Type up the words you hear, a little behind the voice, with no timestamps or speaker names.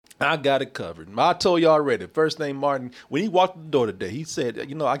I got it covered. I told you already. First thing, Martin, when he walked the door today, he said,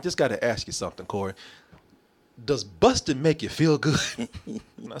 I just got to ask you something, Corey. Does busting make you feel good?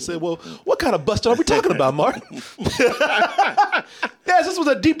 And I said, well, what kind of busting are we talking about, Martin? Yes, this was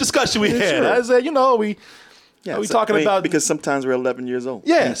a deep discussion we had. Sure. I said, we talking about... Because sometimes we're 11 years old.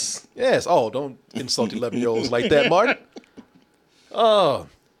 Yes. Oh, don't insult 11-year-olds like that, Martin.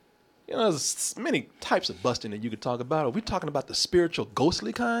 There's many types of busting that you could talk about. Are we talking about the spiritual,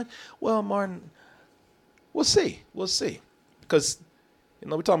 ghostly kind? Well, Martin, we'll see. Because,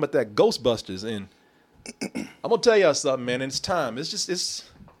 we're talking about that Ghostbusters, and I'm going to tell y'all something, man, and it's time.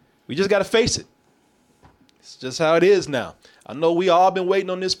 We just got to face it. It's just how it is now. I know we all been waiting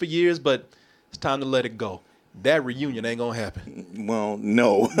on this for years, but it's time to let it go. That reunion ain't going to happen. Well,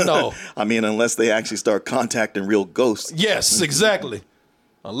 no. No. I mean, unless they actually start contacting real ghosts. Yes, exactly.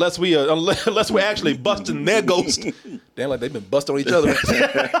 Unless we're actually busting their ghost. Damn, like they've been busting on each other.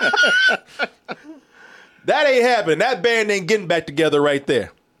 That ain't happening. That band ain't getting back together right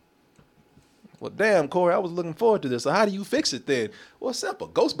there. Well, damn, Corey, I was looking forward to this. So how do you fix it then? Well, simple.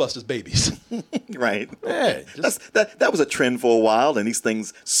 Ghostbusters babies. Right. Yeah. That was a trend for a while, and these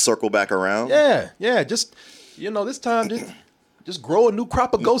things circle back around. Yeah. Just, this time, just grow a new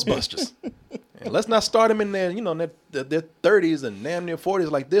crop of Ghostbusters. And let's not start them in their 30s and damn near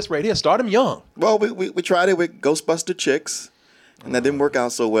 40s like this right here. Start them young. Well, we tried it with Ghostbuster Chicks, and that didn't work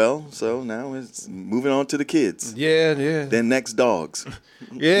out so well. So now it's moving on to the kids. Yeah. Then next, dogs.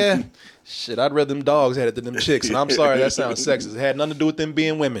 Yeah. Shit, I'd rather them dogs had it than them chicks. And I'm sorry, that sounds sexist. It had nothing to do with them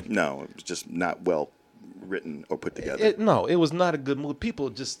being women. No, it was just not well written or put together. It was not a good movie. People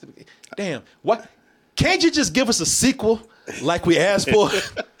just, damn, what? Can't you just give us a sequel like we asked for?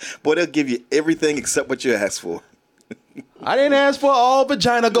 Boy, they'll give you everything except what you asked for. I didn't ask for all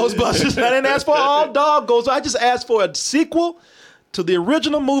vagina Ghostbusters. I didn't ask for all dog Ghostbusters. I just asked for a sequel to the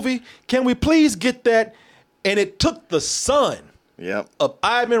original movie. Can we please get that? And it took the son of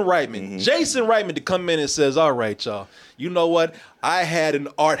Ivan Reitman, Jason Reitman, to come in and says, all right, y'all, you know what? I had an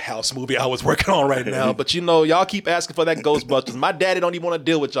art house movie I was working on right now, but y'all keep asking for that Ghostbusters. My daddy don't even want to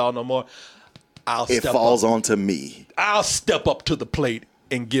deal with y'all no more. It falls onto me. I'll step up to the plate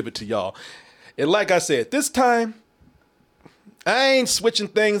and give it to y'all. And like I said, this time, I ain't switching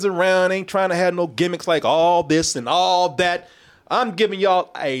things around, ain't trying to have no gimmicks like all this and all that. I'm giving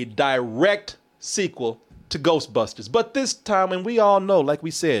y'all a direct sequel to Ghostbusters. But this time, and we all know, like we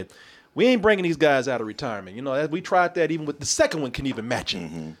said, we ain't bringing these guys out of retirement. We tried that even with the second one, can even match it.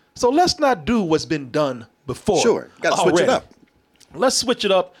 Mm-hmm. So let's not do what's been done before. Sure, got to switch it up. Let's switch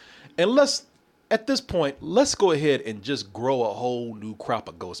it up, and at this point, let's go ahead and just grow a whole new crop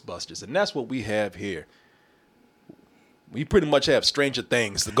of Ghostbusters. And that's what we have here. We pretty much have Stranger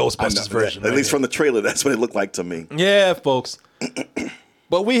Things, the Ghostbusters version. At least from the trailer, that's what it looked like to me. Yeah, folks.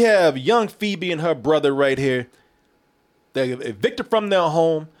 But we have young Phoebe and her brother right here. They're evicted from their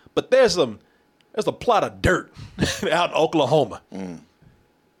home, but there's a plot of dirt out in Oklahoma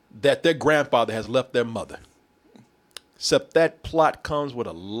that their grandfather has left their mother. Except that plot comes with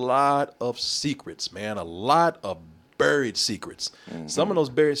a lot of secrets, man. A lot of buried secrets. Mm-hmm. Some of those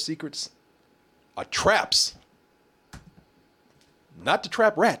buried secrets are traps. Not to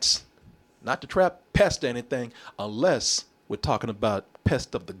trap rats. Not to trap pests or anything. Unless we're talking about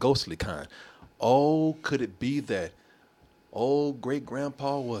pests of the ghostly kind. Oh, could it be that old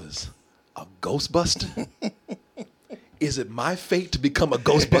great-grandpa was a Ghostbuster? Is it my fate to become a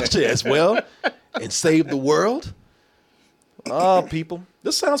Ghostbuster as well and save the world? Oh, people,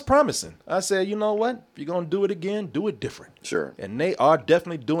 this sounds promising. I said, you know what? If you're going to do it again, do it different. Sure. And they are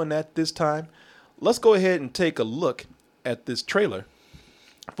definitely doing that this time. Let's go ahead and take a look at this trailer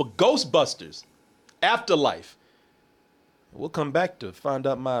for Ghostbusters Afterlife. We'll come back to find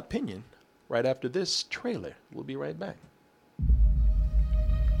out my opinion right after this trailer. We'll be right back.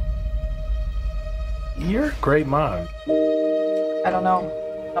 You're a great mom. I don't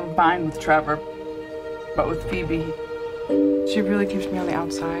know. I'm fine with Trevor, but with Phoebe, she really keeps me on the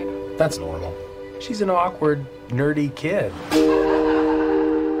outside. That's normal. She's an awkward, nerdy kid.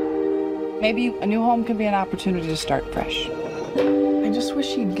 Maybe a new home can be an opportunity to start fresh. I just wish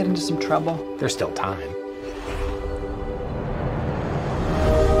she'd get into some trouble. There's still time.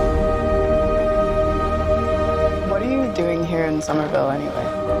 What are you doing here in Somerville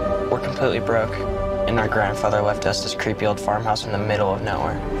anyway? We're completely broke, and our grandfather left us this creepy old farmhouse in the middle of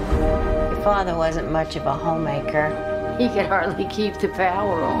nowhere. Your father wasn't much of a homemaker. He could hardly keep the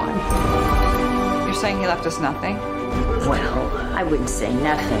power on. You're saying he left us nothing? Well, I wouldn't say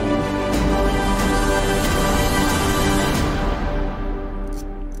nothing.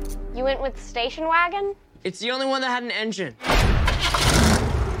 You went with the station wagon? It's the only one that had an engine.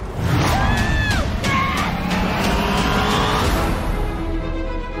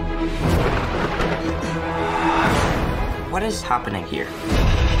 What is happening here?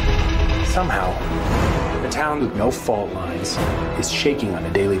 Somehow, the town with no fault lines is shaking on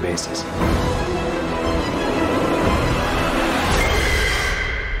a daily basis.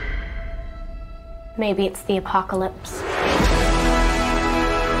 Maybe it's the apocalypse.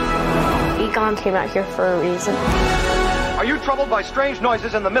 Egon came out here for a reason. Are you troubled by strange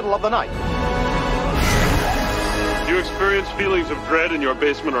noises in the middle of the night? Do you experience feelings of dread in your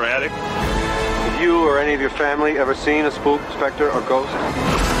basement or attic? Have you or any of your family ever seen a spook, specter, or ghost?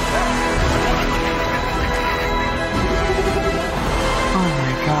 Oh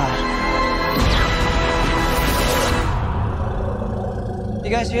my god.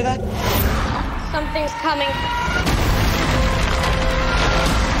 You guys hear that? Something's coming.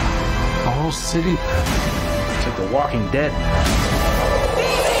 The whole city. It's like The Walking Dead.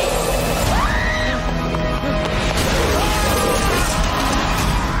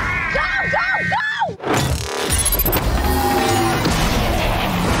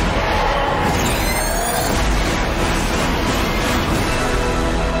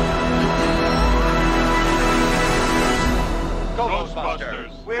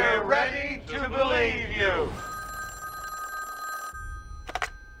 Ghostbusters, we're ready to believe you.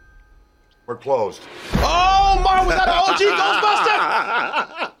 We're closed. Oh, Martin, was that the OG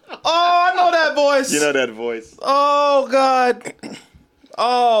Ghostbuster? Oh, I know that voice. You know that voice. Oh, God.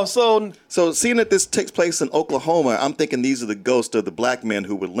 Oh, So seeing that this takes place in Oklahoma, I'm thinking these are the ghosts of the black men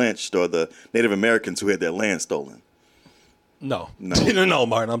who were lynched or the Native Americans who had their land stolen. No. No. No,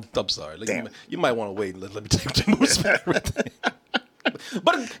 Martin, I'm sorry. Like, Damn. you might want to wait and let me take the moves for everything.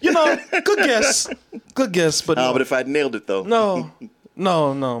 But, you know, good guess. Good guess, but no. But if I nailed it, though. No,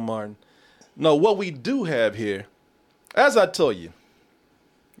 Martin. No, what we do have here, as I told you,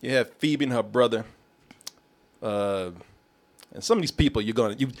 you have Phoebe and her brother, and some of these people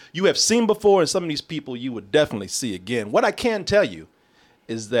you have seen before, and some of these people you would definitely see again. What I can tell you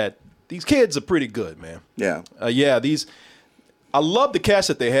is that these kids are pretty good, man. Yeah. I love the cast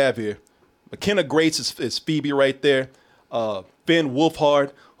that they have here. McKenna Grace is Phoebe right there. Finn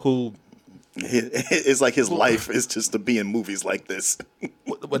Wolfhard, who it's like his life is just to be in movies like this.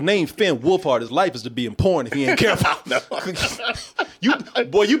 What name Finn Wolfhard, his life is to be in porn if he ain't careful.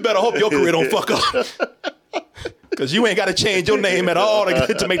 you better hope your career don't fuck up. Because you ain't got to change your name at all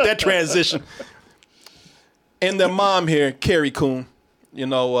to make that transition. And their mom here, Carrie Coon, you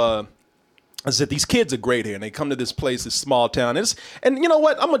know, I said, these kids are great here. And they come to this place, this small town. And you know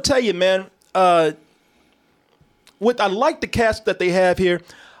what? I'm going to tell you, man, I like the cast that they have here,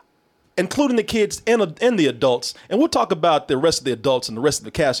 including the kids and the adults. And we'll talk about the rest of the adults and the rest of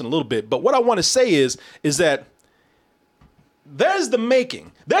the cast in a little bit. But what I want to say is that there's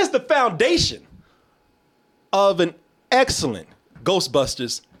the foundation of an excellent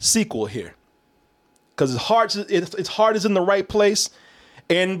Ghostbusters sequel here. Because its heart is in the right place.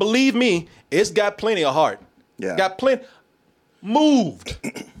 And believe me, it's got plenty of heart. Yeah. Got plenty. Moved.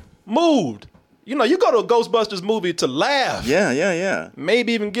 You know, you go to a Ghostbusters movie to laugh. Yeah.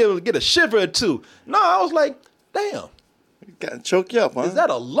 Maybe even get a shiver or two. No, I was like, damn. Gotta choke you up, huh? Is that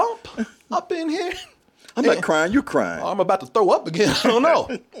a lump up in here? I'm not crying, you're crying. I'm about to throw up again. I don't know.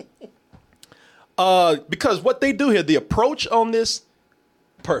 Because what they do here, the approach on this,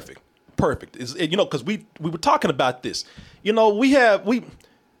 perfect. Is, you know, because we were talking about this. You know, we've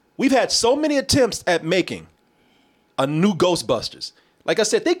had so many attempts at making a new Ghostbusters. Like I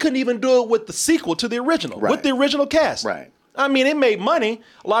said, they couldn't even do it with the sequel to the original, with the original cast. Right. I mean, it made money.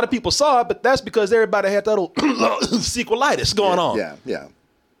 A lot of people saw it, but that's because everybody had that old sequelitis going on. Yeah.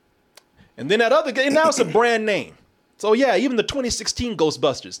 And then that other guy, now it's a brand name. So yeah, even the 2016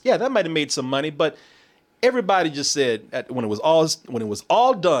 Ghostbusters, yeah, that might have made some money, but everybody just said when it was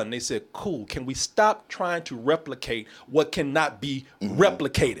all done, they said, "Cool, can we stop trying to replicate what cannot be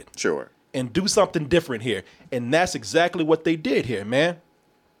replicated?" Sure. And do something different here. And that's exactly what they did here, man.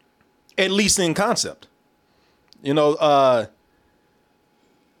 At least in concept. You know,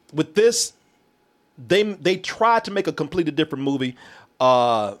 with this, they tried to make a completely different movie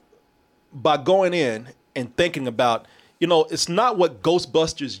by going in and thinking about, you know, it's not what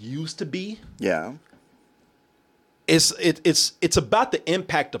Ghostbusters used to be. Yeah. It's about the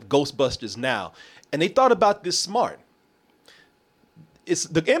impact of Ghostbusters now. And they thought about this smart. It's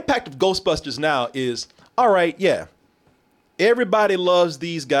the impact of Ghostbusters now is, all right, yeah, everybody loves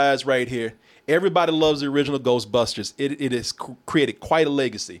these guys right here. Everybody loves the original Ghostbusters. It has created quite a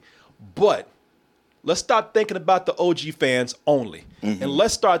legacy. But let's stop thinking about the OG fans only. And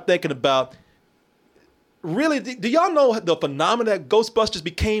let's start thinking about, really, do y'all know the phenomenon that Ghostbusters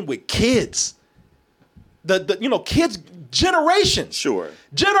became with kids? The kids, generations. Sure.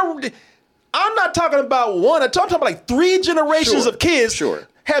 I'm not talking about one. I'm talking about like 3 generations of kids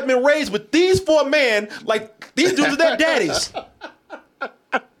have been raised with these 4 men. Like these dudes are their daddies.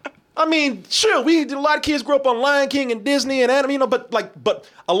 I mean, sure, a lot of kids grew up on Lion King and Disney and anime, but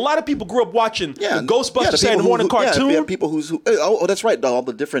a lot of people grew up watching the Ghostbusters Saturday morning cartoon. Yeah, people that's right, all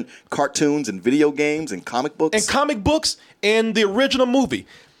the different cartoons and video games and comic books. And the original movie.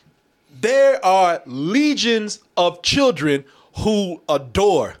 There are legions of children who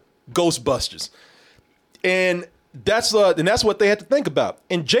adore Ghostbusters. And that's what they had to think about.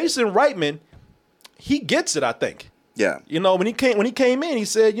 And Jason Reitman, he gets it, I think. Yeah. You know, when he came in, he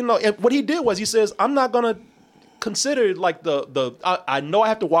said, you know, and what he did was he says, I'm not gonna consider like I know I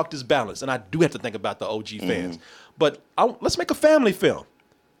have to walk this balance, and I do have to think about the OG fans, but let's make a family film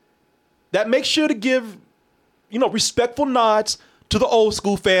that makes sure to give, you know, respectful nods to the old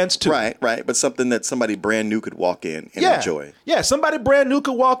school fans too. Right, but something that somebody brand new could walk in and enjoy. Yeah, somebody brand new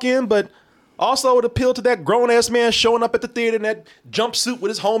could walk in, but also it appealed to that grown-ass man showing up at the theater in that jumpsuit with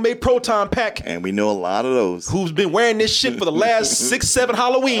his homemade proton pack. And we know a lot of those. Who's been wearing this shit for the last 6, 7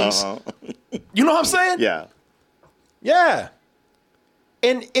 Halloweens. You know what I'm saying? Yeah. Yeah.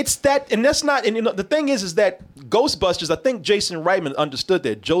 And it's that, and that's not, and you know, the thing is that Ghostbusters, I think Jason Reitman understood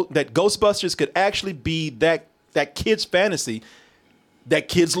that Ghostbusters could actually be that kid's fantasy that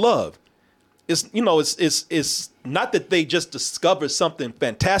kids love. It's, you know, it's not that they just discovered something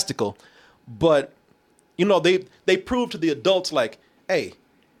fantastical, but, you know, they proved to the adults like, hey,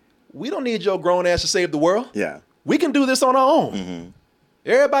 we don't need your grown ass to save the world. Yeah. We can do this on our own.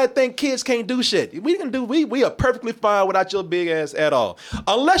 Everybody think kids can't do shit. We are perfectly fine without your big ass at all.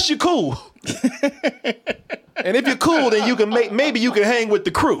 Unless you're cool. And if you're cool, then you can maybe you can hang with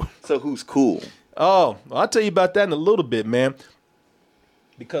the crew. So who's cool? Oh, I'll tell you about that in a little bit, man.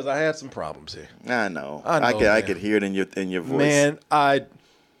 Because I had some problems here. I know. I could hear it in your voice. Man, I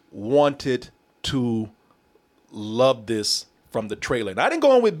wanted to love this from the trailer. And I didn't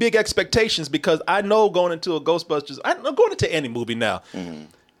go in with big expectations because I know going into a Ghostbusters, I'm going into any movie now,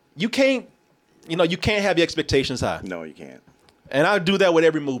 you can't have your expectations high. No, you can't. And I do that with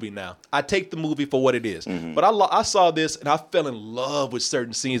every movie now. I take the movie for what it is. But I saw this and I fell in love with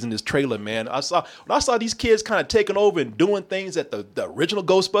certain scenes in this trailer, man. When I saw these kids kind of taking over and doing things that the original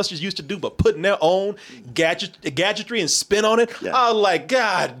Ghostbusters used to do, but putting their own gadgetry and spin on it. Yeah. I was like,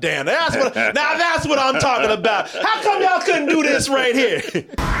 God damn, that's what I'm talking about. How come y'all couldn't do this right here? Go!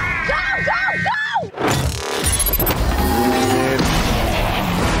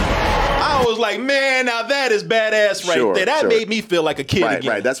 I was like, man, now that is badass right there. That made me feel like a kid again.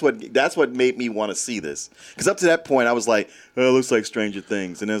 Right, that's what made me want to see this. Because up to that point, I was like, oh, it looks like Stranger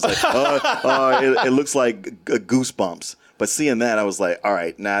Things. And then it's like, it looks like Goosebumps. But seeing that, I was like, all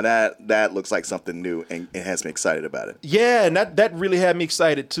right, now that looks like something new, and it has me excited about it. Yeah, and that really had me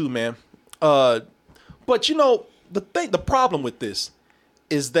excited too, man. But you know, the problem with this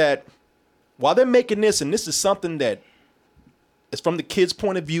is that while they're making this, and this is something that is from the kids'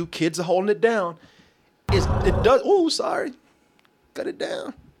 point of view, kids are holding it down. It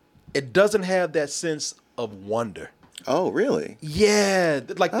doesn't have that sense of wonder. Oh, really? Yeah,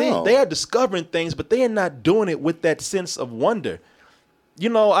 like they are discovering things, but they are not doing it with that sense of wonder. You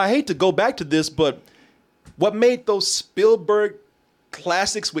know, I hate to go back to this, but what made those Spielberg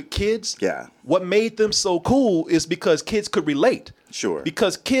classics with kids, what made them so cool is because kids could relate. Sure.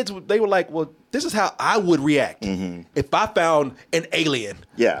 Because kids, they were like, well, this is how I would react if I found an alien.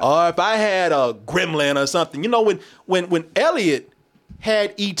 Yeah. Or if I had a gremlin or something. You know, when Elliot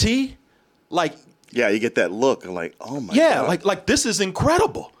had E.T., like... Yeah, you get that look like, oh my God. Yeah, like this is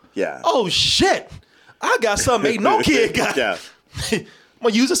incredible. Yeah. Oh, shit. I got something ain't no kid got. Yeah. I'm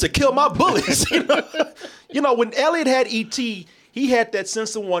going to use this to kill my bullies. You know, when Elliot had E.T., he had that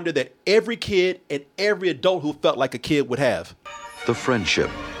sense of wonder that every kid and every adult who felt like a kid would have. The friendship.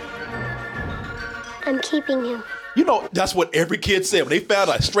 I'm keeping him. You know, that's what every kid said. When they found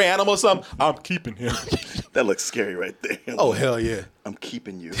a stray animal or something, I'm keeping him. That looks scary right there. Oh, hell yeah. I'm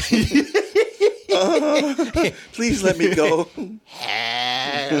keeping you. Please let me go.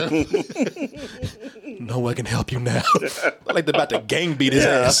 No one can help you now. Like they're about to gang beat his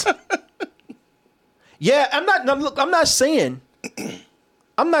ass. Yeah, I'm not saying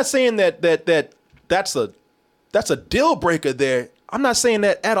that's a deal breaker there. I'm not saying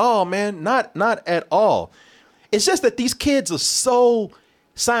that at all, man. Not at all. It's just that these kids are so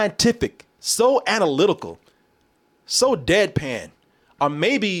scientific, so analytical, so deadpan. Or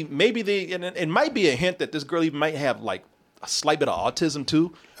maybe they, and it might be a hint that this girl even might have like a slight bit of autism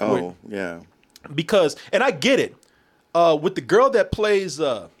too. Oh, yeah. Because, and I get it, with the girl that plays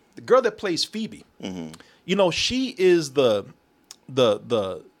Phoebe, you know, she is the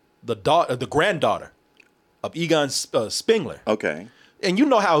the granddaughter of Egon Spengler. Okay. And you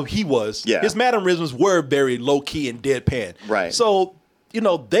know how he was. Yeah. His mannerisms were very low key and deadpan. Right. So,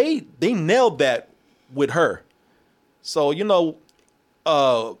 they nailed that with her. So, and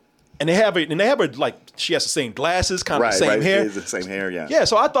they have her like she has the same glasses, kind of the same hair. It's the same hair, yeah. Yeah,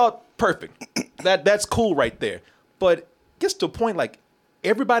 so I thought perfect. That's cool right there. But it gets to a point like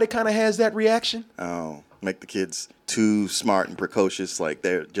everybody kind of has that reaction. Oh, make the kids too smart and precocious, like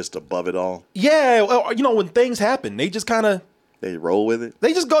they're just above it all. Yeah, well, when things happen, they just kind of they roll with it.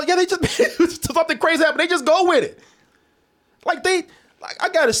 They just go, something crazy happen, they just go with it. Like I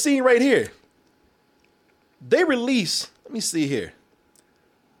got a scene right here. They release, let me see here.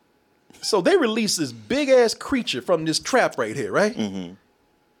 So they release this big ass creature from this trap right here, right? Mm-hmm.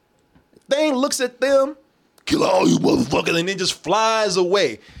 Thing looks at them, kill all you motherfuckers, and then just flies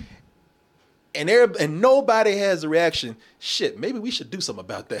away. And nobody has a reaction. Shit, maybe we should do something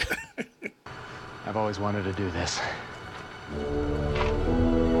about that. I've always wanted to do this.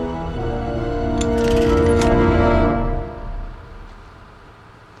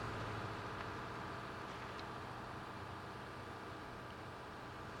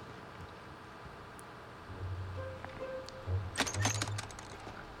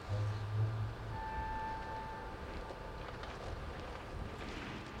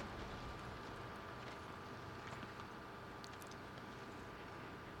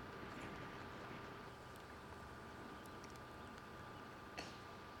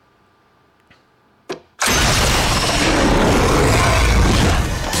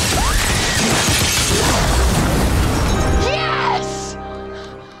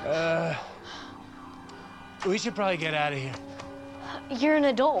 We should probably get out of here. You're an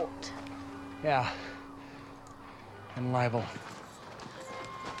adult. Yeah. And liable.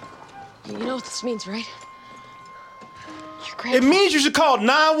 You know what this means, right? It means you should call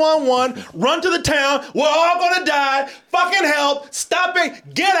 911, run to the town, we're all gonna die, fucking help, stop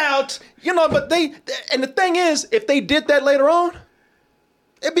it, get out. But and the thing is, if they did that later on,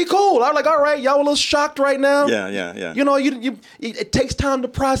 it'd be cool. I'm like, all right, y'all a little shocked right now. Yeah. It takes time to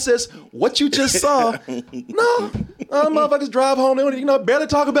process what you just saw. No, motherfuckers drive home. They barely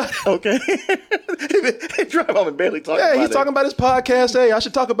talk about it. Okay, they drive home and barely talk. Yeah, he's talking about his podcast. Hey, I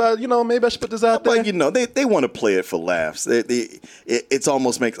should talk about. Maybe I should put this out there. But they want to play it for laughs. It's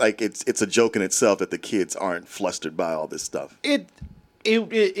almost makes like it's a joke in itself that the kids aren't flustered by all this stuff. It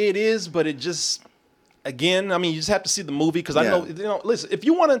is, but it just. Again, you just have to see the movie because I know, listen, if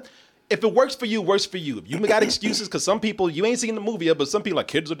it works for you, works for you. If you got excuses, because some people, you ain't seen the movie yet, but some people like,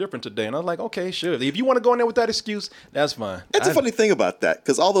 kids are different today. And I'm like, okay, sure. If you want to go in there with that excuse, that's fine. That's a funny thing about that,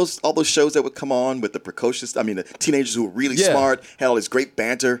 because all those shows that would come on with the precocious, the teenagers who were really smart, had all this great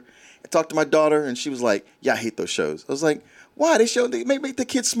banter. I talked to my daughter, and she was like, yeah, I hate those shows. I was like, why? They make the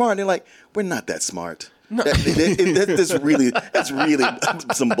kids smart. And they're like, we're not that smart. No. That's really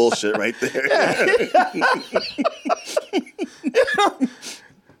some bullshit right there.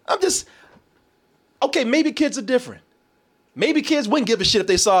 I'm just okay. Maybe kids are different. Maybe kids wouldn't give a shit if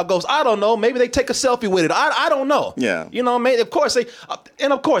they saw a ghost. I don't know. Maybe they take a selfie with it. I don't know. Yeah. Maybe of course they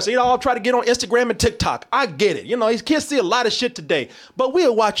all try to get on Instagram and TikTok. I get it. These kids see a lot of shit today, but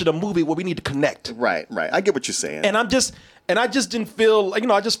we're watching a movie where we need to connect. Right. I get what you're saying. And I just didn't feel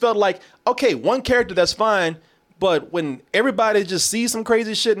I just felt like, okay, one character, that's fine. But when everybody just sees some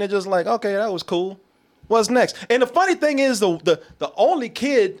crazy shit and they're just like, okay, that was cool. What's next? And the funny thing is the only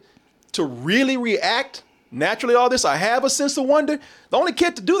kid to really react naturally all this, I have a sense of wonder. The only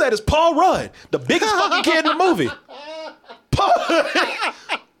kid to do that is Paul Rudd, the biggest fucking kid in the movie.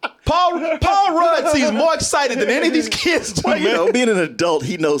 Paul Rudd seems more excited than any of these kids do, man. Being an adult,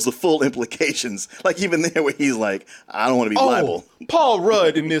 he knows the full implications. Like even there where he's like, I don't want to be liable. Paul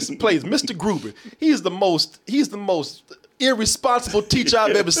Rudd in this plays Mr. Gruber. He's the most irresponsible teacher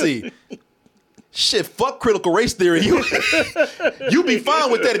I've ever seen. Shit, fuck critical race theory. You be fine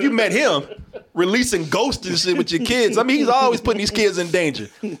with that if you met him releasing ghosts and shit with your kids. He's always putting these kids in danger.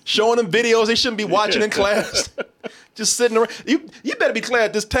 Showing them videos they shouldn't be watching in class. Just sitting around. You better be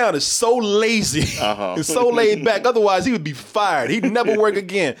glad this town is so lazy and so laid back. Otherwise, he would be fired. He'd never work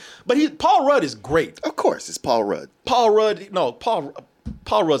again. But Paul Rudd is great. Of course, it's Paul Rudd. Paul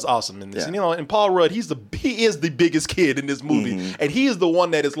Rudd's awesome in this. Yeah. And Paul Rudd, he is the biggest kid in this movie. Mm-hmm. And he is the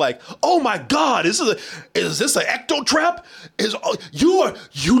one that is like, oh my God, is this an ecto trap?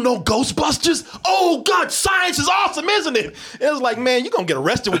 You know Ghostbusters? Oh God, science is awesome, isn't it? And it's like, man, you're gonna get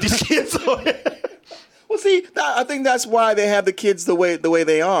arrested with these kids. Well, see, I think that's why they have the kids the way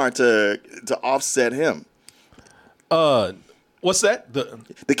they are to offset him. What's that? The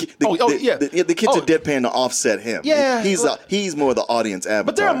kids are deadpan to offset him. Yeah, he's more the audience avatar.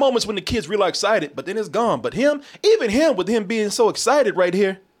 But there are moments when the kid's really excited, but then it's gone. But even him, with him being so excited right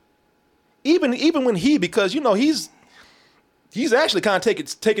here, even when because you know he's actually kind of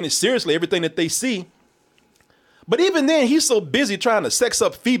taking it seriously, everything that they see. But even then, he's so busy trying to sex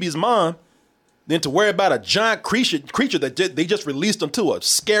up Phoebe's mom than to worry about a giant creature that they just released onto a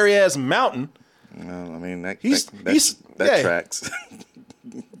scary ass mountain. Well, I mean, that tracks.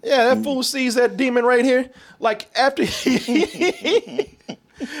 Yeah, that fool sees that demon right here. Like after he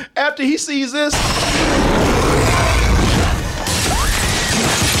sees this,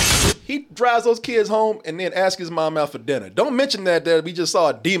 he drives those kids home and then asks his mom out for dinner. Don't mention that we just saw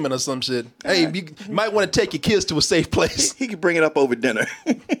a demon or some shit. Hey, you might want to take your kids to a safe place. He can bring it up over dinner.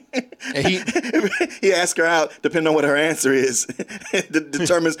 And he asks her out, depending on what her answer is,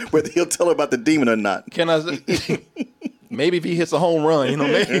 determines whether he'll tell her about the demon or not. Can I? Maybe if he hits a home run,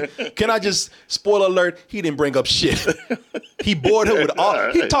 maybe. Can I just, spoiler alert, he didn't bring up shit. He bored her with all.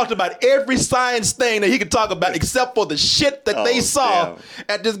 Right. He talked about every science thing that he could talk about except for the shit that they saw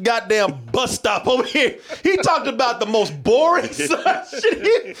at this goddamn bus stop over here. He talked about the most boring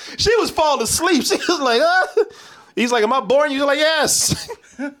shit. She was falling asleep. She was like, He's like, am I boring? You're like, yes.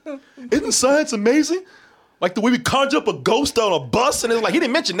 Isn't science amazing? Like the way we conjure up a ghost on a bus, and it's like he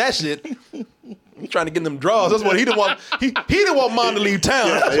didn't mention that shit. He's trying to get them draws. That's what he didn't want. He didn't want Mom to leave town.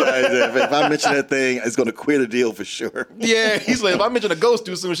 If I mention that thing, it's going to quit the deal for sure. Yeah, he's like, if I mention a ghost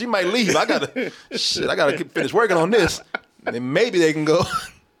too soon, she might leave. I gotta finish working on this, and then maybe they can go.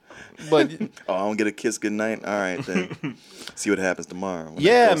 But I don't get a kiss goodnight. All right, then see what happens tomorrow.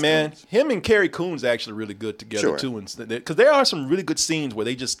 Yeah, man. Comes. Him and Carrie Coon's actually really good together too, because there are some really good scenes where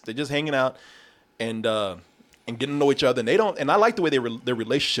they're just hanging out and getting to know each other, and they don't. And I like the way their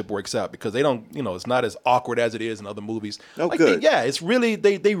relationship works out because they don't, it's not as awkward as it is in other movies. Oh, like good. It's really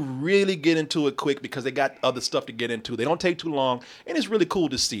they really get into it quick because they got other stuff to get into. They don't take too long, and it's really cool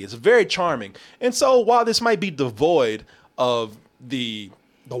to see. It's very charming. And so while this might be devoid of the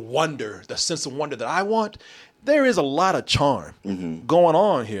wonder, the sense of wonder that I want, there is a lot of charm going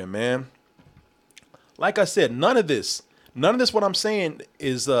on here, man. Like I said, none of this what I'm saying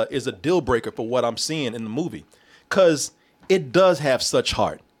is a deal breaker for what I'm seeing in the movie, because it does have such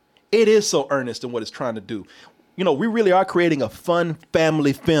heart. It is so earnest in what it's trying to do. We really are creating a fun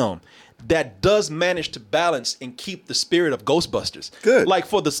family film that does manage to balance and keep the spirit of Ghostbusters. Good. Like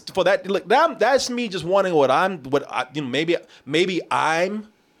for that, look, that's me just wanting maybe I'm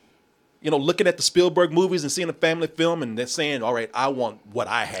looking at the Spielberg movies and seeing a family film and then saying, all right, I want what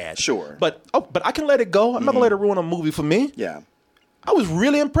I had. Sure. But I can let it go. I'm not going to let it ruin a movie for me. Yeah. I was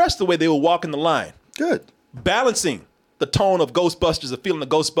really impressed the way they were walking the line. Good. Balancing the tone of Ghostbusters, the feeling of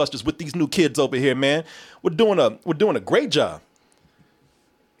Ghostbusters with these new kids over here, man. We're doing a great job.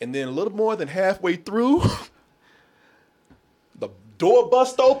 And then a little more than halfway through, the door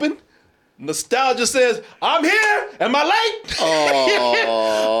bust open. Nostalgia says, I'm here. Am I late?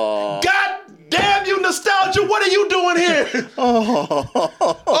 Oh. God damn you, Nostalgia. What are you doing here?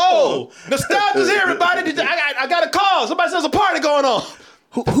 Oh, Nostalgia's here, everybody. I got a call. Somebody says a party going on.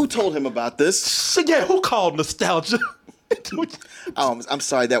 Who told him about this? Yeah, who called Nostalgia? I'm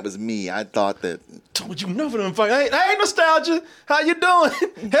sorry, that was me. I thought that. Told you nothing. Hey, Nostalgia, how you doing?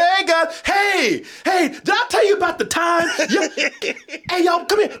 Hey, guys. Hey, did I tell you about the time? Hey, y'all,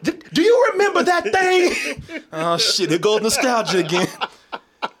 come here. Do you remember that thing? Oh, shit, here goes Nostalgia again.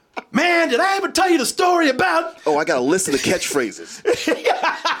 Man, did I ever tell you the story about? Oh, I got a list of the catchphrases.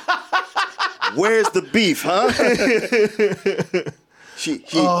 Where's the beef, huh?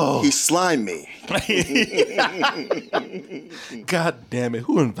 He slimed me. God damn it.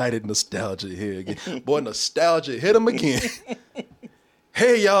 Who invited Nostalgia here again? Boy, Nostalgia hit him again.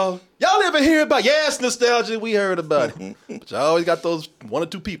 Hey, y'all. Y'all ever hear about? Yes, Nostalgia. We heard about it. But y'all always got those one or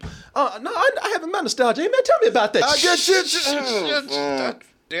two people. No, I haven't met Nostalgia. Hey, man, tell me about that. God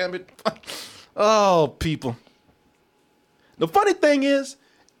damn it. Oh, people. The funny thing is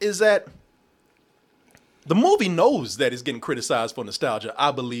that the movie knows that it's getting criticized for nostalgia,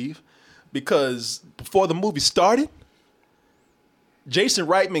 I believe, because before the movie started, Jason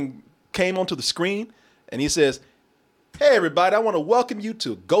Reitman came onto the screen and he says, hey, everybody, I want to welcome you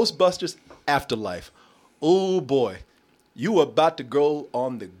to Ghostbusters Afterlife. Oh, boy. You are about to go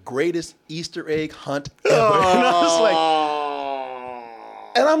on the greatest Easter egg hunt ever.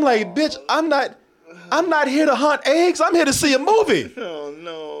 And I'm like, bitch, I'm not here to hunt eggs. I'm here to see a movie. Oh,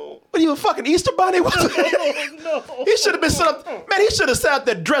 no. What are you, a fucking Easter bunny? Oh, no. He should have been set up. Man, he should have sat out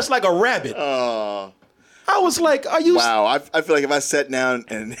there dressed like a rabbit. I was like, are you? Wow, I feel like if I sat down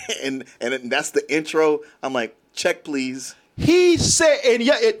and that's the intro, I'm like, check, please. He said, and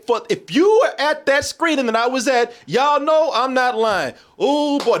yeah, if you were at that screening that I was at, y'all know I'm not lying.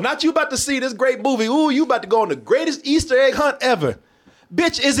 Oh boy, not you about to see this great movie. Ooh, you about to go on the greatest Easter egg hunt ever.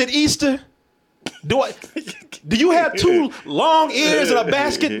 Bitch, is it Easter? Do you have 2 long ears and a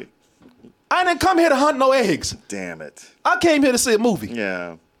basket? I didn't come here to hunt no eggs. Damn it. I came here to see a movie.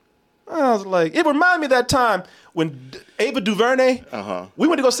 Yeah. I was like, it reminded me of that time when Ava DuVernay, we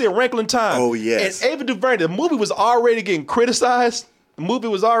went to go see A Wrinkle in Time. Oh, yes. And Ava DuVernay, the movie was already getting criticized. The movie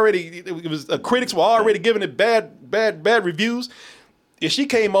was already, critics were already giving it bad reviews. And she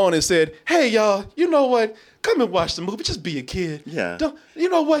came on and said, hey, y'all, you know what? Come and watch the movie. Just be a kid. Yeah. You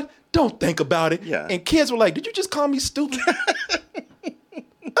know what? Don't think about it. Yeah. And kids were like, did you just call me stupid?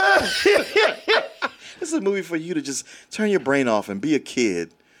 This is a movie for you to just turn your brain off and be a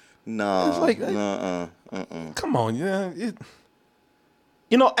kid. No. It's like, come on, yeah.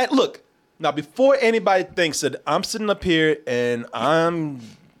 Look, now before anybody thinks that I'm sitting up here and I'm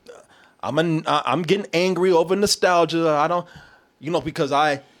getting angry over nostalgia. I don't, because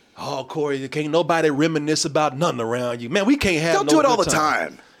Corey, can't nobody reminisce about nothing around you. Man, we can't have. Don't do it all the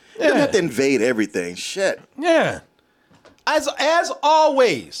time. You don't have to invade everything. Shit. Yeah. As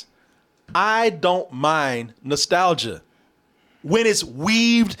always, I don't mind nostalgia when it's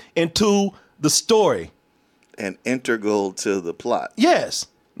weaved into the story. And integral to the plot. Yes.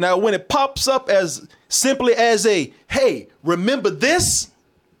 Now, when it pops up as simply as a, hey, remember this?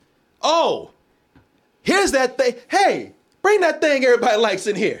 Oh, here's that thing. Hey, bring that thing everybody likes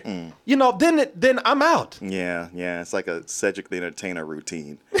in here. Then I'm out. Yeah. It's like a Cedric the Entertainer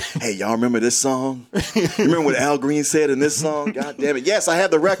routine. Hey, y'all remember this song? You remember what Al Green said in this song? God damn it. Yes, I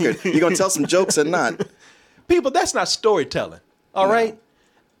have the record. You going to tell some jokes or not? People, that's not storytelling. All right?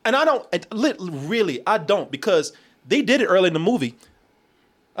 And I don't, because they did it early in the movie.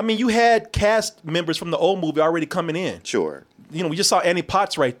 I mean, you had cast members from the old movie already coming in. Sure. We just saw Annie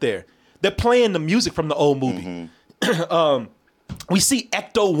Potts right there. They're playing the music from the old movie. We see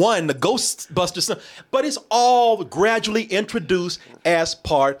Ecto-1, the Ghostbusters, but it's all gradually introduced as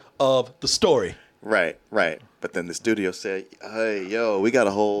part of the story. Right. But then the studio said, hey, yo, we got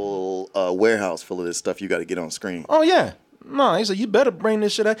a whole warehouse full of this stuff you got to get on screen. Oh, yeah. No, he said, you better bring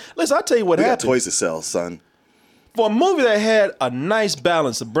this shit out. Listen, I'll tell you what happened. We got toys to sell, son. For a movie that had a nice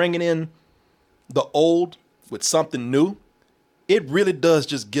balance of bringing in the old with something new, it really does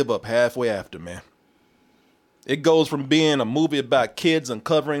just give up halfway after, man. It goes from being a movie about kids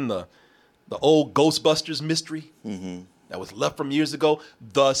uncovering the old Ghostbusters mystery that was left from years ago,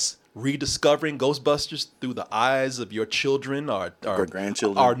 thus rediscovering Ghostbusters through the eyes of your children or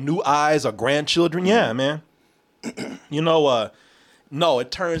grandchildren, our new eyes or grandchildren. Yeah, man. No, it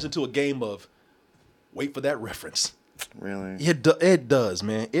turns into a game of wait for that reference. Really? It does,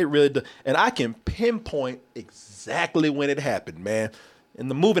 man. It really does. And I can pinpoint exactly when it happened, man. In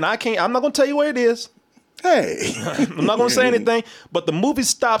the movie, I'm not going to tell you where it is. Hey. I'm not going to say anything, but the movie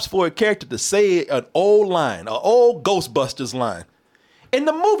stops for a character to say an old line, an old Ghostbusters line. And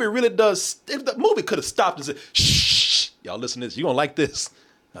the movie really does, if the movie could have stopped and said, shh, y'all listen to this, you're going to like this.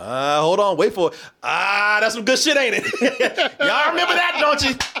 Hold on, wait for it. That's some good shit, ain't it? Y'all remember that, don't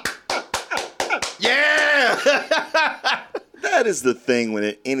you? Yeah. That is the thing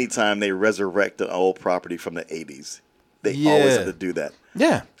when anytime they resurrect an old property from the 80s, they always have to do that.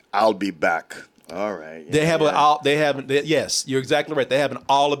 Yeah. I'll be back. All right. Yes, you're exactly right. They have an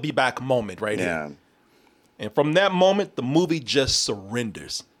I'll be back moment right here. And from that moment, the movie just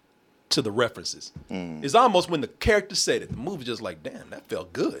surrenders to the references. It's almost when the character said it, the movie just like, damn, that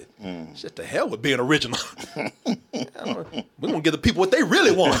felt good. Shit, the hell with being original. We're going to give the people what they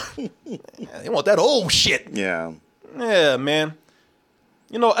really want. They want that old shit. Yeah. Yeah, man.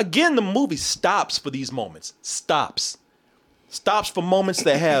 Again, the movie stops for these moments. Stops for moments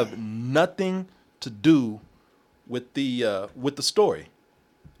that have nothing to do with the story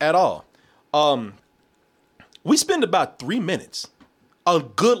at all. We spend about 3 minutes, a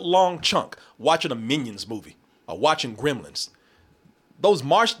good long chunk, watching a Minions movie or watching Gremlins. Those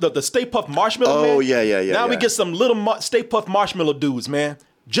the Stay Puft Marshmallow Man. Oh, yeah. Now we get some little Stay Puft Marshmallow dudes, man.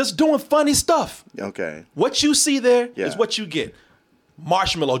 Just doing funny stuff. Okay. What you see there is what you get.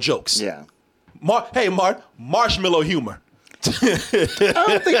 Marshmallow jokes. Yeah. Marshmallow humor. I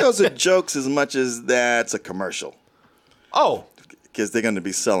don't think those are jokes as much as that's a commercial. Oh. Because they're going to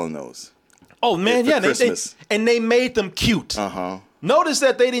be selling those. Oh, man, yeah. They made them cute. Uh-huh. Notice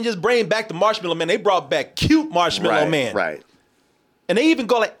that they didn't just bring back the Marshmallow Man. They brought back cute Marshmallow Man. Right. And they even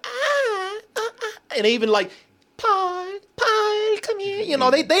go like, and they even like, pie, come here.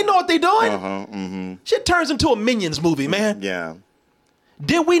 They know what they're doing. Shit turns into a Minions movie, man. Yeah.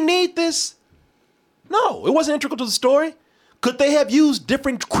 Did we need this? No, it wasn't integral to the story. Could they have used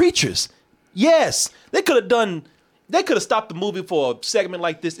different creatures? Yes. They could have stopped the movie for a segment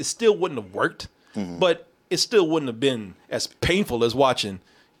like this. It still wouldn't have worked, but it still wouldn't have been as painful as watching,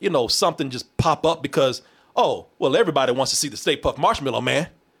 something just pop up because, everybody wants to see the Stay Puft Marshmallow Man.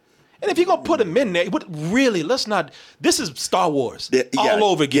 And if you're going to put him in there, really, let's not, this is Star Wars all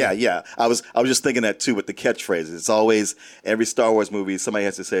over again. Yeah. I was just thinking that too with the catchphrases. It's always, every Star Wars movie, somebody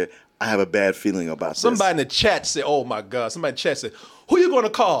has to say, I have a bad feeling about this. Somebody in the chat said, oh my God, somebody in the chat said, who you going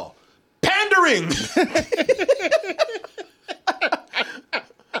to call? Pandering! See,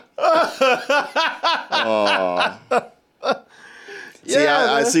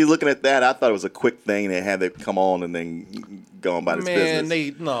 I see. Looking at that, I thought it was a quick thing. They had to come on and then go on by this business.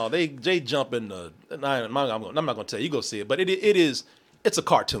 They jump in the. I'm not going to tell you. You go see it, but it's a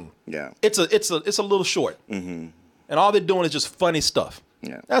cartoon. Yeah, it's a little short, and all they're doing is just funny stuff.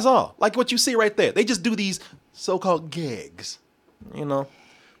 Yeah, that's all. Like what you see right there. They just do these so-called gags.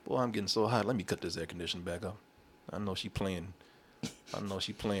 Boy, I'm getting so hot. Let me cut this air conditioning back up. I know she playing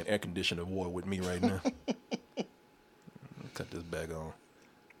air conditioner war with me right now. Cut this back on.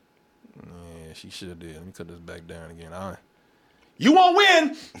 Yeah, she should did. Let me cut this back down again. You won't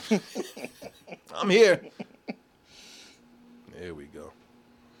win. I'm here. There we go.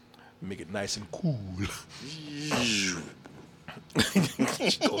 Make it nice and cool. She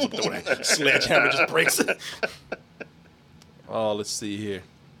goes up there, that sledgehammer just breaks it. Oh, let's see here.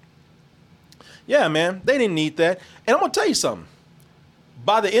 Yeah, man, they didn't need that. And I'm gonna tell you something.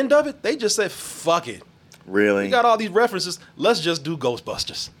 By the end of it, they just said, "Fuck it." Really? We got all these references. Let's just do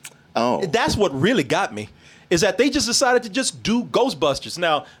Ghostbusters. Oh. That's what really got me, is that they just decided to just do Ghostbusters.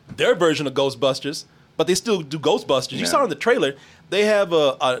 Now, their version of Ghostbusters, but they still do Ghostbusters. You saw in the trailer, they have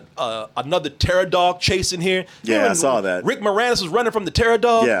another Terror Dog chase in here. Yeah, I saw that. Rick Moranis was running from the Terror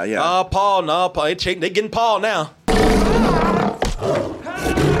Dog. Yeah. Paul, they getting Paul now.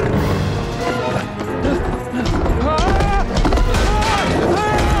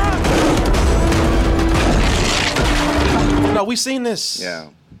 No, we've seen this. Yeah.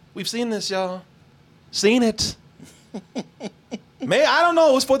 We've seen this, y'all. Seen it. I don't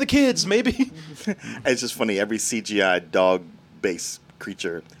know. It's for the kids, maybe. It's just funny. Every CGI dog-based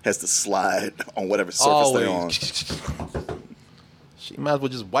creature has to slide on whatever surface they're on. She might as well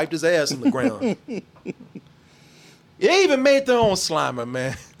just wiped his ass on the ground. They even made their own Slimer,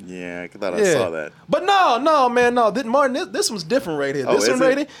 man. Yeah, I thought I saw that. But no, man, no. Martin, this one's different right here. This one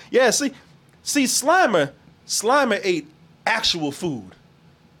right here. Yeah, see, Slimer ate actual food.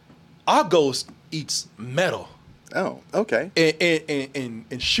 Our ghost eats metal. Oh, okay.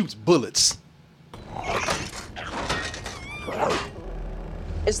 And shoots bullets.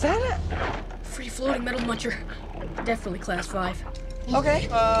 Is that a free-floating metal muncher? Definitely class 5. Okay.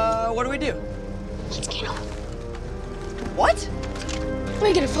 What do we do? Let's get him. What? Let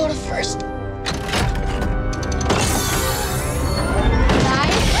me get a photo first.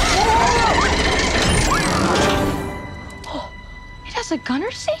 Oh, it has a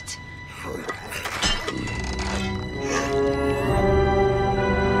gunner seat?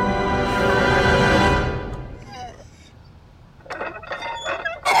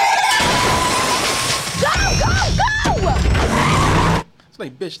 It's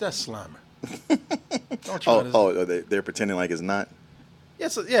like, bitch, that's Slimer. They're pretending like it's not.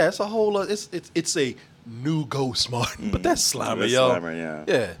 It's a whole. It's a new ghost, Martin. But that's Slimer, that's yo. Slimer,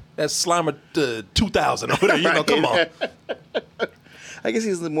 yeah. That's Slimer 2000 over there. Come on. I guess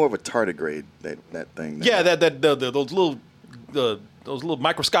he's more of a tardigrade. That thing. Yeah, those little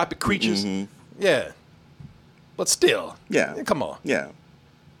microscopic creatures. Mm-hmm. Yeah, but still. Yeah. Come on. Yeah.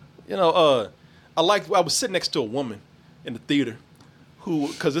 I was sitting next to a woman in the theater who,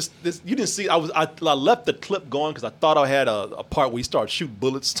 because this you didn't see, I left the clip going because I thought I had a part where he started shooting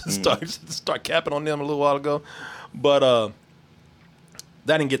bullets to start capping on them a little while ago, but I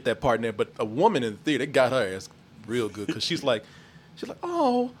didn't get that part in there. But a woman in the theater, it got her ass real good because she's like,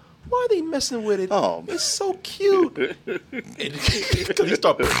 oh, why are they messing with it? Oh, it's so cute. Because he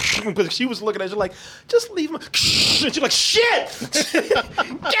started, because she was looking at you like, just leave him. And she's like, shit, get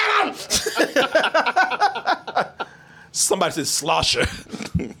him. Somebody said slosher.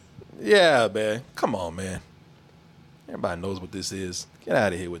 Yeah, man. Come on, man. Everybody knows what this is. Get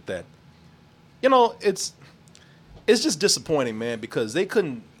out of here with that. It's just disappointing, man, because they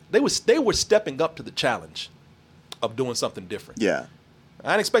were stepping up to the challenge of doing something different. Yeah.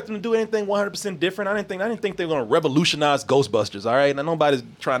 I didn't expect them to do anything 100% different. I didn't think they were going to revolutionize Ghostbusters, all right? Now, nobody's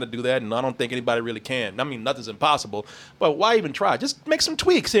trying to do that, and I don't think anybody really can. I mean, nothing's impossible, but why even try? Just make some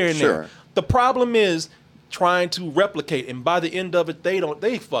tweaks here and there. The problem is trying to replicate, and by the end of it, they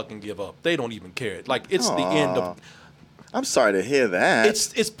fucking give up. They don't even care. Like, it's the end of... I'm sorry to hear that.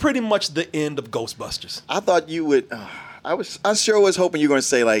 It's pretty much the end of Ghostbusters. I thought you would. I sure was hoping you were going to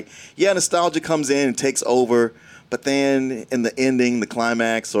say like, yeah, nostalgia comes in and takes over, but then in the ending, the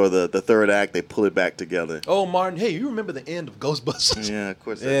climax or the third act, they pull it back together. Oh, Martin, hey, you remember the end of Ghostbusters? Yeah, of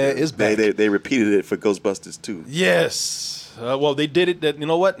course. Yeah, it's back. They repeated it for Ghostbusters 2. Yes. Well, they did it. You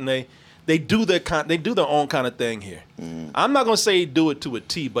know what? And they do their own kind of thing here. I'm not going to say do it to a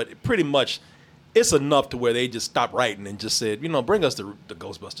T, but pretty much it's enough to where they just stopped writing and just said, bring us the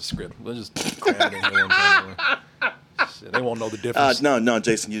Ghostbusters script. We'll just cram it in here one time. Shit, they won't know the difference. No,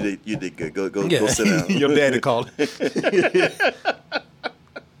 Jason, you did good. Go sit down. Your daddy called.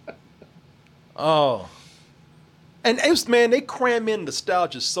 Oh. And they cram in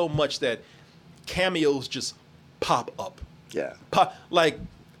nostalgia so much that cameos just pop up. Yeah. Like,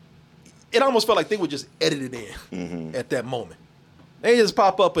 it almost felt like they were just edited in at that moment. They just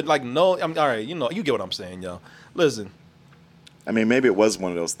pop up and like, no, all right, you get what I'm saying, y'all. Listen. I mean, maybe it was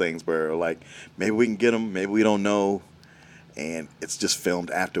one of those things where like, maybe we can get them, maybe we don't know, and it's just filmed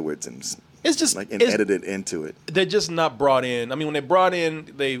afterwards and it's just edited into it. They're just not brought in. I mean, when they're brought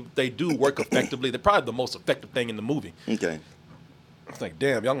in, they do work effectively. They're probably the most effective thing in the movie. Okay. It's like,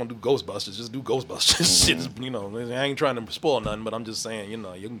 damn, y'all gonna do Ghostbusters? Just do Ghostbusters. Shit, I ain't trying to spoil nothing, but I'm just saying, you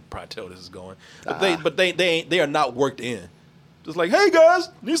can probably tell this is going. But they are not worked in. Just like, hey guys,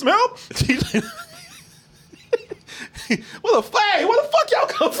 need some help? Where the fuck y'all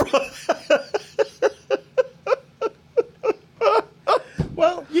come from?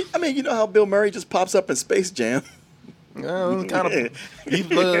 Well, you know how Bill Murray just pops up in Space Jam. Kind of.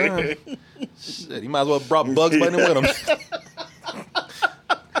 Shit, he might as well have brought Bugs Bunny with him.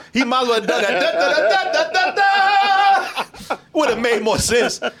 He might as well have done that. Would have made more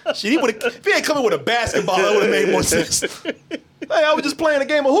sense. Shit, if he ain't coming with a basketball, it would have made more sense. Hey, I was just playing a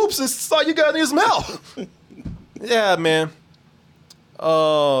game of hoops and saw you guys need some help. Yeah, man.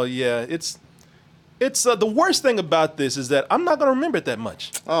 Oh, yeah. It's the worst thing about this is that I'm not going to remember it that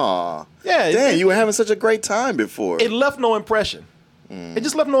much. Aw. Yeah. Damn, you were having such a great time before. It left no impression. It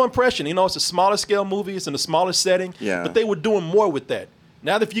just left no impression. It's a smaller scale movie. It's in a smaller setting. Yeah. But they were doing more with that.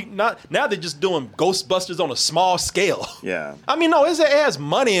 Now they're just doing Ghostbusters on a small scale. Yeah. I mean, no, it has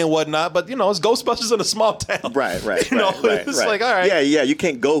money and whatnot, but it's Ghostbusters in a small town. Right. It's like, all right. Yeah. You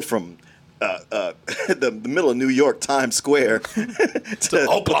can't go from the middle of New York, Times Square, to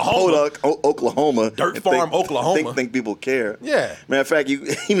Oklahoma, Dirt Farm, Oklahoma. Think people care. Yeah. Matter of fact, even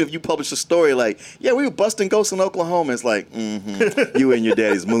if you publish a story like, yeah, we were busting ghosts in Oklahoma, it's like, you and your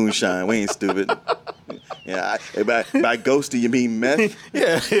daddy's moonshine. We ain't stupid. Yeah, by ghost, do you mean meth?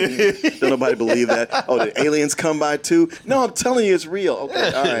 Yeah. Don't nobody believe that. Oh, did aliens come by too? No, I'm telling you, it's real.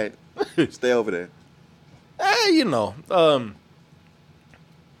 Okay, all right. Stay over there. Hey,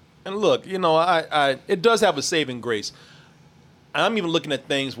 and look, it does have a saving grace. I'm even looking at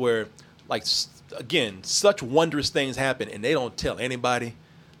things where, like, again, such wondrous things happen and they don't tell anybody.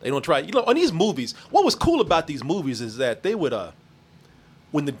 They don't try. On these movies, what was cool about these movies is that they would,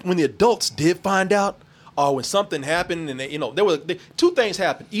 when the adults did find out, or when something happened and two things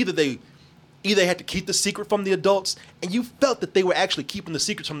happened. Either they had to keep the secret from the adults, and you felt that they were actually keeping the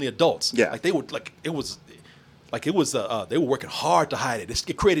secrets from the adults. Yeah, like they were they were working hard to hide it.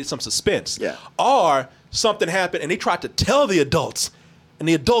 It created some suspense. Yeah. Or something happened and they tried to tell the adults, and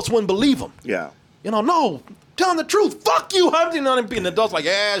the adults wouldn't believe them. Yeah. No, tell them the truth. Fuck you. And the adults like,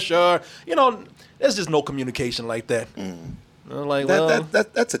 yeah, sure. There's just no communication like that. Like,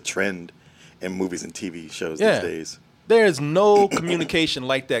 that's a trend in movies and TV shows these days. There's no communication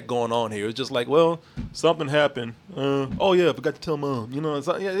like that going on here. It's just like, well, something happened. Oh yeah, I forgot to tell mom.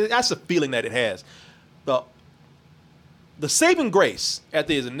 That's the feeling that it has. The saving grace at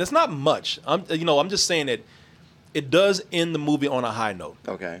the end, and it's not much. I'm just saying that it does end the movie on a high note.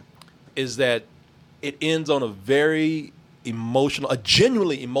 Okay. Is that it ends on a very emotional, a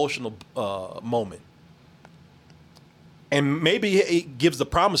genuinely emotional moment. And maybe it gives the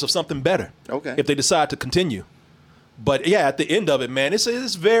promise of something better. Okay. If they decide to continue. But yeah, at the end of it, man, it's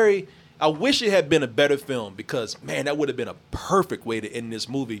very. I wish it had been a better film because, man, that would have been a perfect way to end this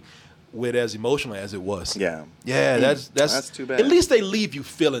movie with as emotional as it was. Yeah. Yeah, that's too bad. At least they leave you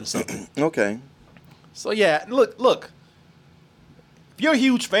feeling something. Okay. So yeah, look. If you're a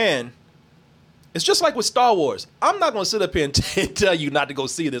huge fan, it's just like with Star Wars. I'm not going to sit up here and tell you not to go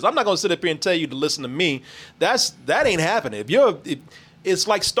see this. I'm not going to sit up here and tell you to listen to me. That ain't happening. It's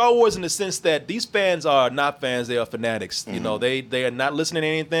like Star Wars in the sense that these fans are not fans; they are fanatics. Mm-hmm. They are not listening to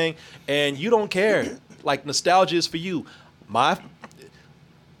anything, and you don't care. Like nostalgia is for you.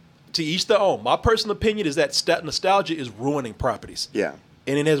 To each their own. My personal opinion is that nostalgia is ruining properties. Yeah.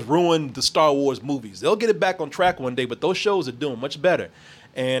 and it has ruined the Star Wars movies. They'll get it back on track one day, but those shows are doing much better.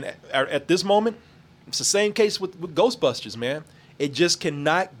 And at this moment, it's the same case with Ghostbusters, man. It just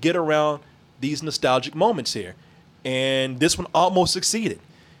cannot get around these nostalgic moments here. And this one almost succeeded.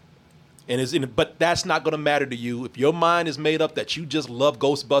 But that's not going to matter to you. If your mind is made up that you just love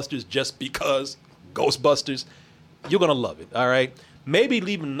Ghostbusters just because Ghostbusters, you're going to love it, all right? Maybe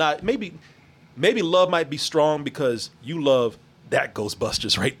love might be strong because you love that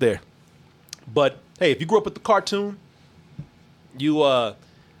Ghostbusters right there. But, hey, if you grew up with the cartoon, you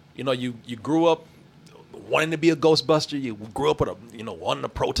grew up wanting to be a Ghostbuster, you grew up with wanting a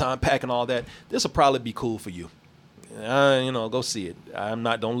proton pack and all that, this will probably be cool for you. Go see it.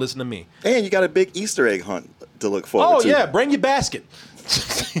 Don't listen to me. And you got a big Easter egg hunt to look forward to. Oh, yeah, bring your basket.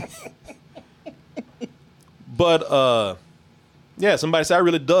 But, yeah, somebody said, I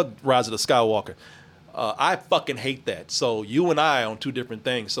really dug Rise of the Skywalker. I fucking hate that. So you and I on two different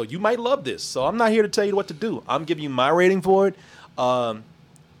things. So you might love this. So I'm not here to tell you what to do. I'm giving you my rating for it.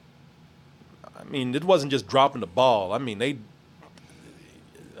 It wasn't just dropping the ball. They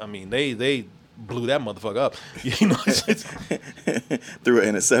blew that motherfucker up. Threw an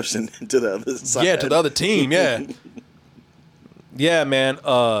interception to the other side. Yeah, to the other team. Yeah. Yeah, man.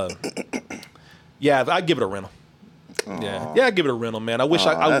 Yeah, I'd give it a rental. Yeah, I give it a rental, man. I wish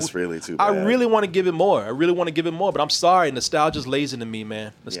that's really too bad. I really want to give it more. But I'm sorry. Nostalgia's lazy to me,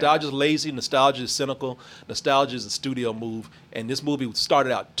 man. Nostalgia's lazy. Nostalgia is cynical. Nostalgia is a studio move. And this movie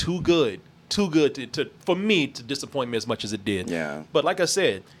started out too good for me to disappoint me as much as it did. Yeah. But like I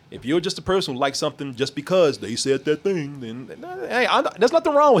said, if you're just a person who likes something just because they said that thing, then hey, there's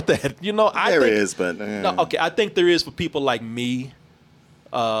nothing wrong with that. I think there is for people like me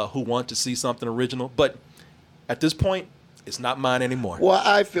who want to see something original. But at this point, it's not mine anymore. Well,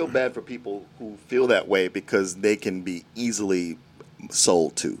 I feel bad for people who feel that way because they can be easily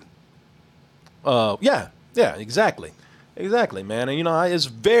sold to. Yeah, exactly. Exactly, man. And, it's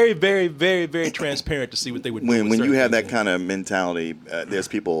very, very, very, very transparent to see what they would do. When you have that kind of mentality, there's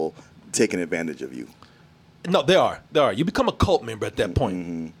people taking advantage of you. No, there are. You become a cult member at that point.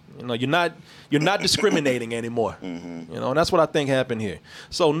 Mm-hmm. You're not discriminating anymore. Mm-hmm. And that's what I think happened here.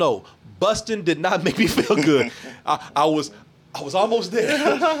 So, no, busting did not make me feel good. I was almost there.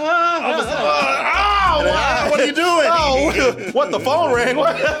 What are you doing? What? The phone rang.